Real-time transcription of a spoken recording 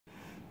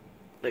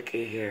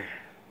Looky here.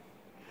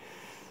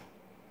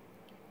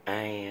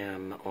 I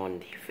am on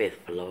the 5th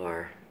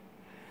floor,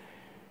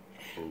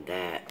 and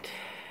that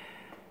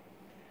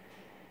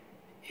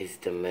is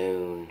the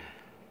moon.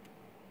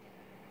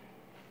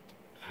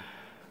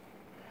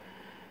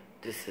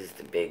 This is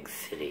the big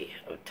city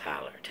of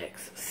Tyler,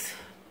 Texas.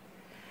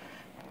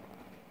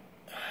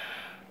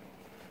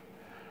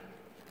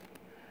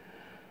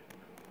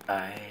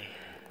 I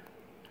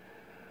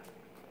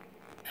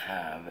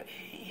have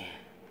a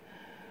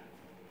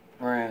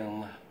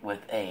room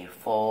with a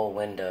full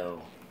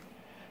window.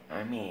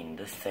 I mean,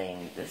 this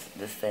thing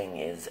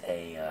is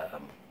a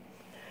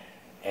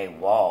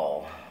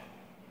wall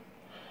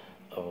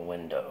of a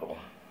window,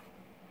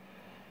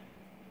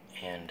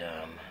 and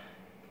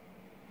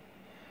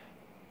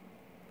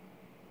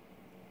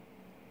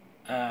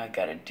I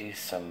gotta do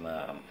some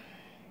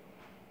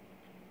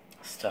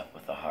stuff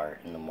with the heart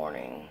in the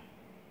morning.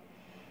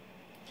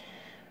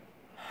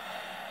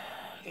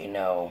 You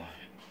know,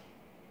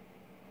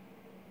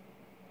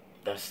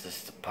 that's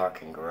just the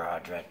parking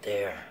garage right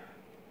there.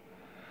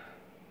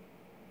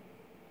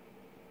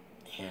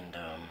 And,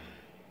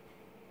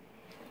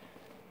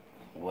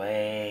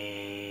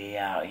 way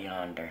out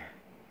yonder,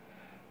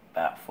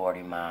 about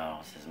 40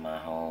 miles is my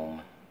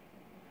home.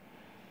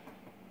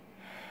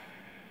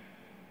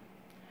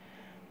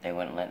 They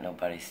wouldn't let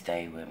nobody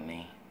stay with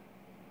me.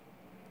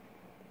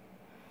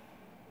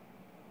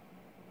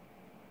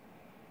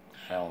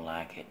 I don't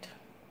like it.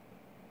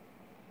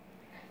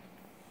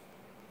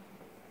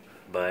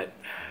 But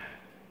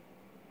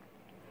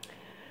I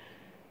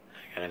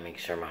gotta make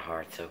sure my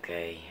heart's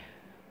okay.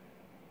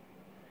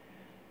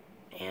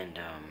 And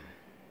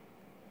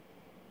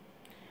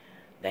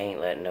they ain't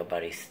letting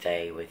nobody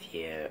stay with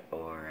you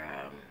or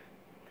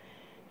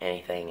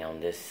anything on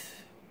this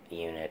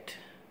unit.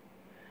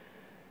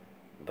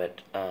 But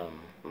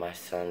my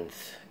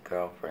son's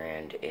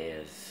girlfriend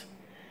is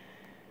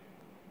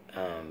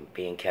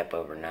being kept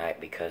overnight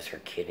because her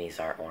kidneys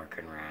aren't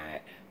working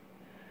right.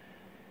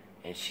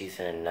 And she's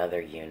in another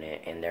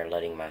unit, and they're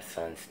letting my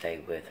son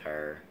stay with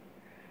her.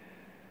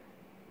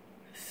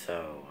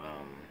 So,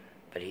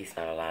 but he's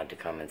not allowed to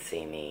come and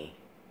see me,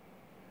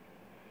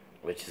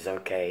 which is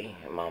okay.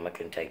 Mama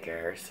can take care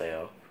of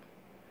herself.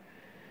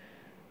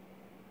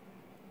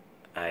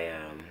 I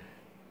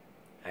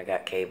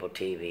got cable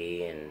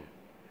TV and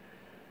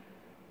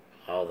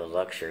all the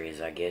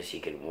luxuries I guess you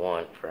could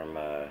want from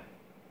a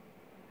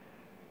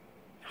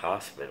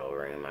hospital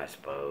room, I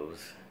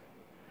suppose.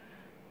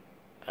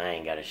 I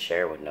ain't got to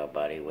share with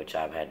nobody, which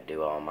I've had to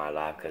do all my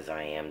life because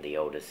I am the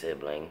oldest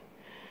sibling.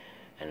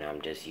 And I'm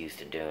just used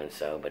to doing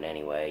so. But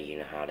anyway, you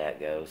know how that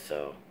goes.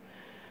 So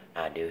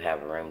I do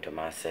have a room to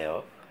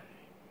myself.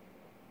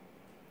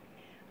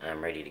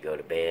 I'm ready to go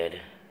to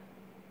bed.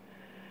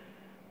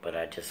 But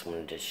I just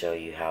wanted to show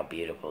you how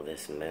beautiful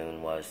this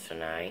moon was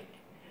tonight.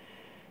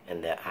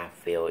 And that I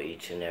feel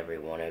each and every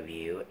one of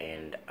you.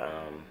 And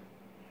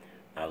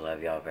I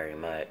love y'all very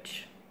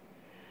much.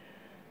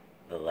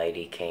 The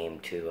lady came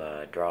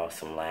to draw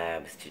some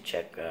labs to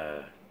check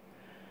my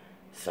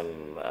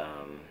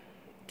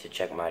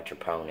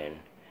troponin.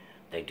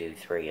 They do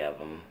 3 of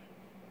them,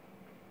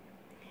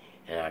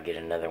 and I'll get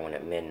another one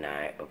at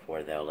midnight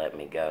before they'll let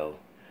me go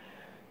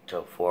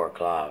till 4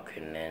 o'clock.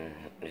 And then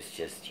it's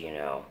just, you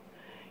know,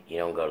 you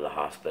don't go to the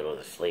hospital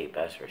to sleep,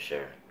 that's for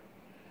sure.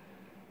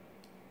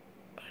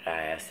 But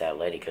I asked that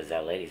lady, because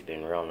that lady's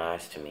been real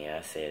nice to me.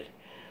 I said,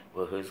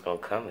 well, who's going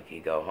to come if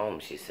you go home?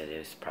 She said,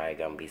 it's probably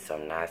going to be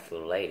some nice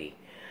little lady.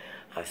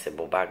 I said,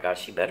 well, by God,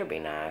 she better be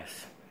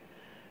nice.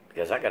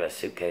 Because I got a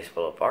suitcase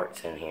full of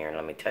farts in here. And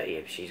let me tell you,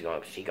 if she's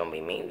going to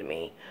be mean to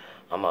me,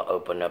 I'm going to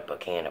open up a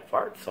can of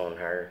farts on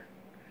her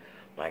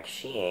like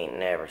she ain't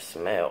never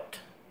smelt.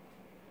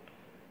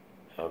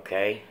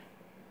 Okay?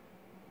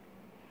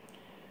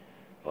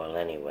 Well,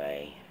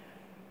 anyway.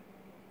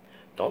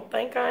 Don't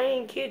think I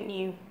ain't kidding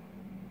you.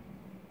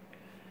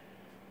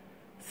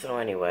 So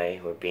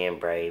anyway, we're being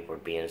brave, we're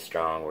being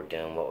strong, we're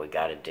doing what we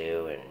gotta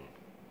do, and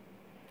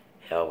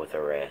hell with the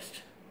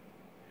rest.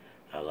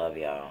 I love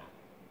y'all.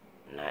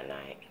 Night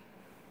night.